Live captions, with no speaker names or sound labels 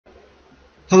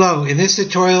Hello, in this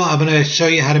tutorial I'm going to show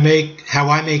you how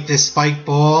I make this spike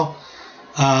ball.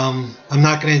 I'm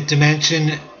not going to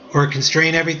dimension or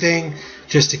constrain everything,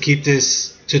 just to keep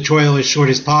this tutorial as short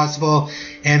as possible.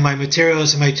 And my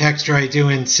materials and my texture I do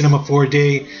in Cinema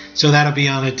 4D, so that'll be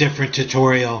on a different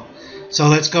tutorial. So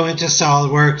let's go into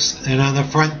SolidWorks, and on the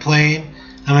front plane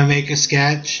I'm going to make a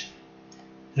sketch.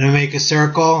 I'm going to make a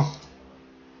circle,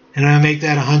 and I'm going to make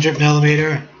that 100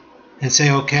 millimeter and say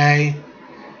OK.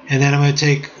 And then I'm going to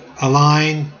take a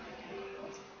line,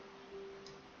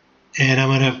 and I'm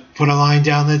going to put a line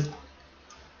down the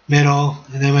middle,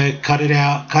 and then I'm going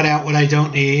to cut out what I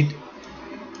don't need,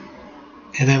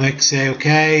 and then I'm going to say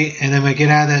OK, and then I'm going to get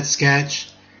out of that sketch,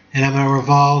 and I'm going to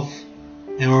revolve,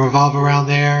 and we'll revolve around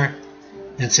there,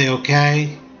 and say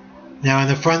OK. Now in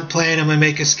the front plane I'm going to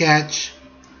make a sketch,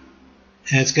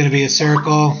 and it's going to be a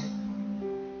circle,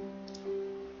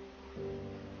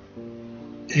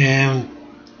 and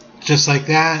just like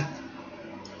that,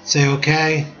 say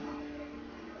OK,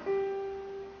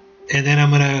 and then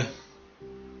I'm going to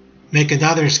make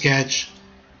another sketch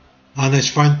on this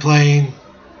front plane,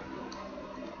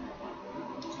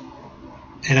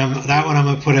 and that one I'm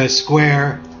going to put a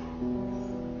square,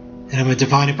 and I'm going to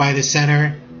define it by the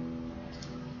center,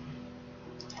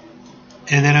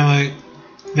 and then I'm going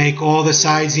to make all the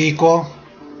sides equal.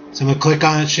 So I'm going to click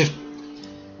on it,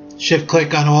 shift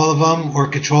click on all of them, or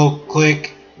control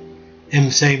click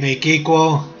and say make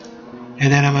equal,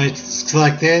 and then I'm going to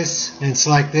select this and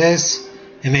select this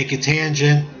and make a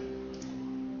tangent,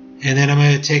 and then I'm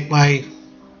going to take and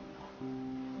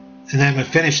then I'm going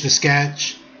to finish the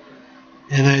sketch,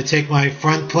 and then I take my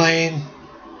front plane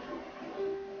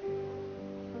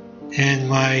and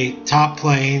my top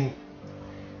plane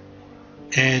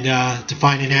and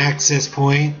define an axis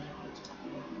point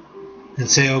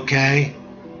and say OK.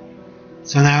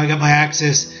 So now I got my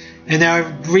axis. And now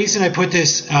the reason I put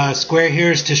this square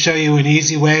here is to show you an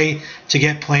easy way to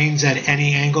get planes at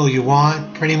any angle you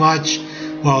want, pretty much.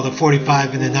 Well, the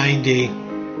 45 and the 90.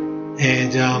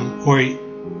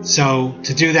 And so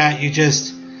to do that, you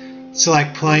just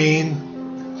select plane,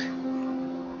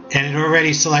 and it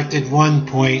already selected one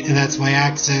point, and that's my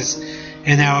axis.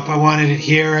 And now if I wanted it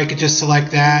here, I could just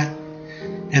select that,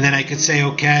 and then I could say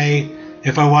OK.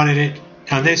 If I wanted it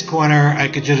on this corner, I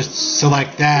could just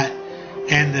select that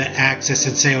and the axis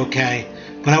and say OK.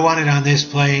 But I want it on this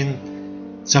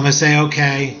plane, so I'm going to say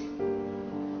OK.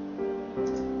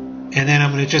 And then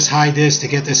I'm going to just hide this to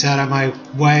get this out of my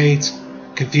way. It's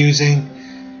confusing.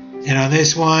 And on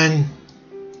this one,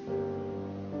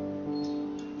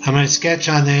 I'm going to sketch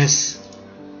on this.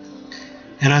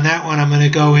 And on that one, I'm going to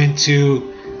go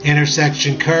into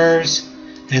intersection curves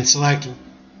and select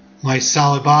my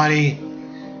solid body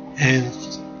and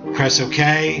press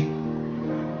OK.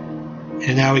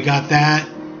 And now we got that.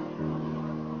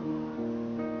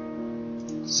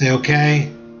 Say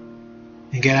OK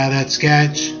and get out of that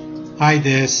sketch. Hide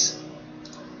this.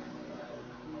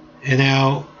 And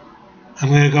now I'm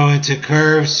going to go into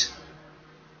curves,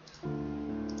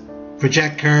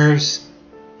 project curves.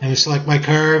 I'm going to select my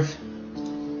curve,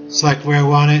 select where I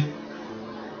want it.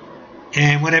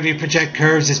 And whenever you project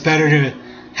curves, it's better to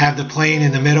have the plane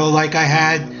in the middle like I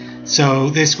had.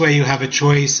 So this way you have a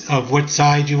choice of what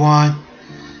side you want.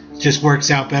 Just works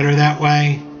out better that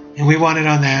way, and we want it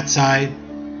on that side,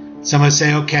 so I'm going to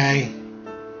say OK.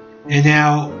 And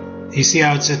now you see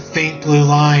how it's a faint blue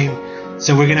line,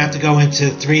 so we're going to have to go into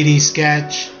 3D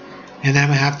sketch, and then I'm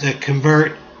going to have to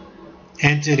convert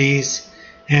entities,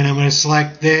 and I'm going to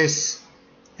select this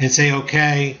and say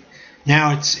OK.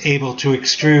 Now it's able to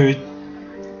extrude,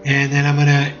 and then I'm going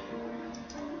to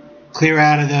clear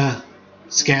out of the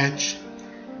sketch,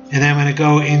 and then I'm going to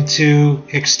go into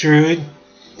extrude.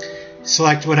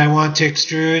 Select what I want to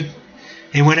extrude,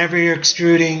 and whenever you're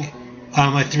extruding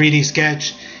a 3D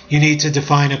sketch, you need to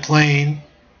define a plane,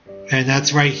 and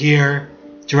that's right here,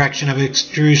 direction of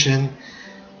extrusion.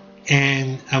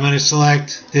 And I'm going to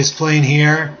select this plane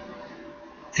here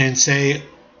and say,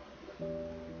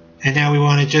 and now we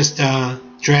want to just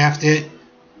draft it,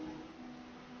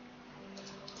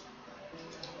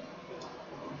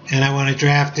 and I want to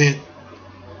draft it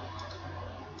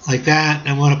like that, and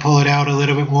I want to pull it out a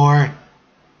little bit more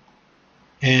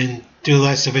and do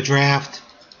less of a draft.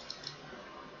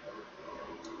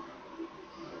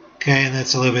 Okay, and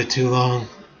that's a little bit too long.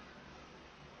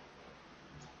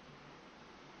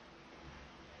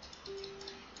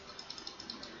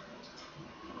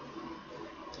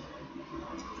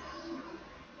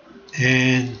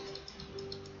 And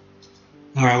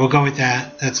alright, we'll go with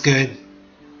that. That's good.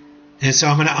 And so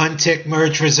I'm going to untick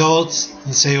merge results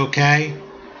and say OK.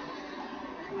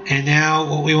 And now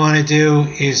what we want to do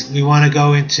is we want to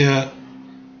go into,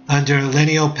 under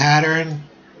lineal pattern,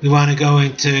 we want to go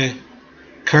into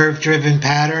curve driven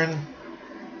pattern,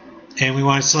 and we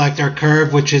want to select our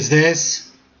curve, which is this,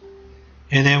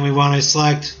 and then we want to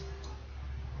select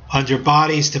under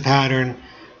bodies to pattern,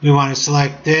 we want to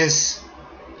select this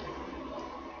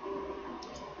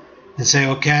and say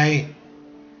OK.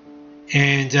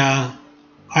 And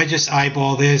I just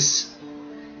eyeball this,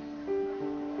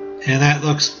 and that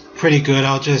looks pretty good.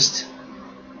 I'll just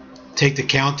take the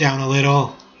count down a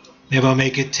little. Maybe I'll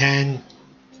make it 10.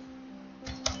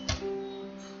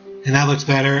 And that looks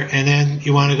better. And then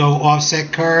you want to go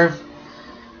offset curve,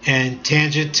 and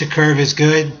tangent to curve is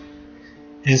good.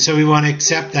 And so we want to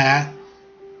accept that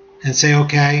and say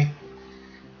OK.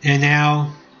 And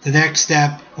now the next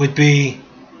step would be,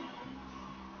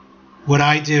 what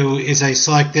I do is I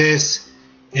select this,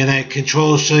 and I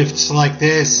Control Shift select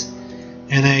this,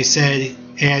 and I said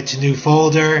add to new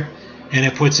folder, and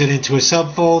it puts it into a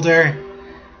subfolder.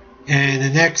 And the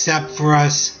next step for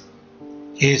us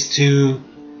is to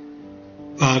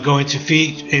go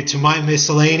into my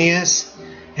miscellaneous,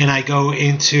 and I go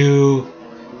into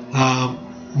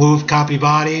move copy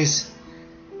bodies,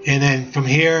 and then from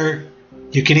here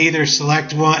you can either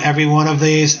select every one of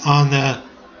these on the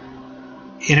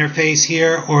interface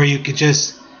here, or you could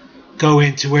just go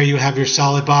into where you have your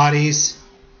solid bodies,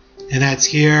 and that's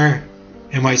here,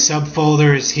 and my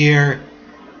subfolder is here,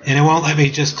 and it won't let me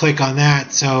just click on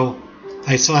that, so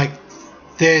I select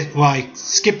this. Well, I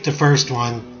skipped the first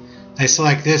one. I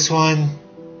select this one,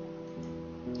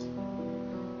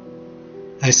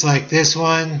 I select this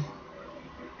one,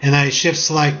 and then I shift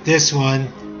select this one,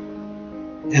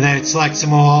 and then it selects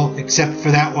them all except for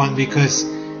that one, because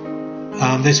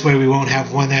this way we won't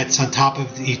have one that's on top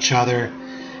of each other.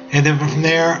 And then from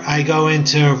there I go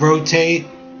into rotate,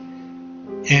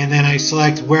 and then I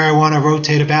select where I want to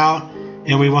rotate about,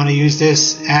 and we want to use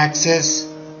this axis,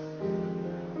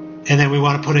 and then we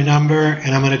want to put a number,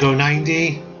 and I'm going to go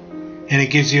 90, and it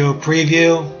gives you a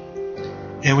preview,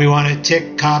 and we want to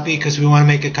tick copy because we want to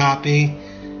make a copy,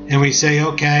 and we say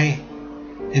OK,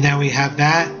 and now we have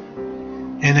that.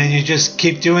 And then you just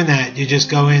keep doing that. You just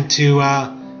go into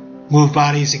move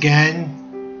bodies again,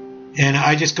 and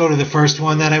I just go to the first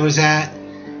one that I was at,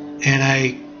 and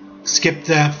I skip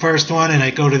that first one, and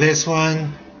I go to this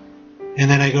one, and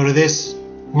then I go to this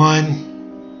one,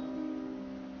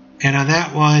 and on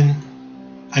that one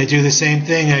I do the same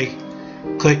thing. I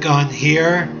click on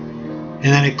here, and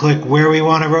then I click where we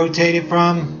want to rotate it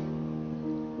from,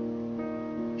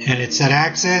 and it's that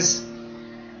axis.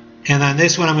 And on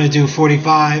this one I'm going to do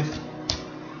 45,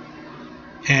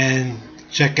 and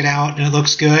check it out, and it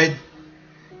looks good,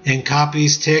 and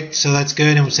copies ticked, so that's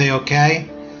good, and we'll say OK.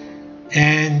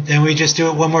 And then we just do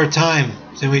it one more time.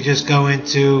 So we just go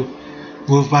into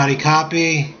move body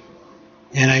copy,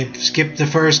 and I skip the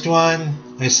first one,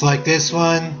 I select this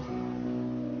one,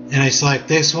 and I select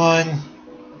this one,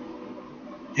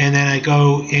 and then I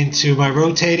go into my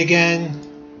rotate again,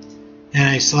 and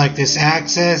I select this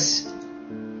axis,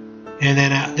 and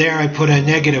then there I put a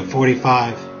negative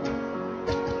 45,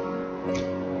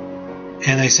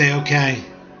 and I say OK.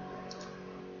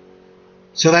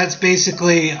 So that's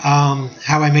basically how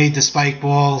I made the spike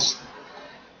balls.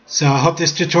 So I hope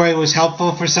this tutorial was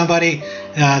helpful for somebody.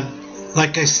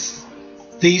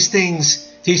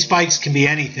 These spikes can be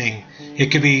anything.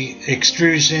 It could be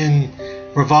extrusion,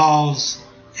 revolves,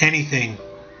 anything.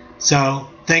 So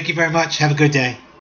thank you very much. Have a good day.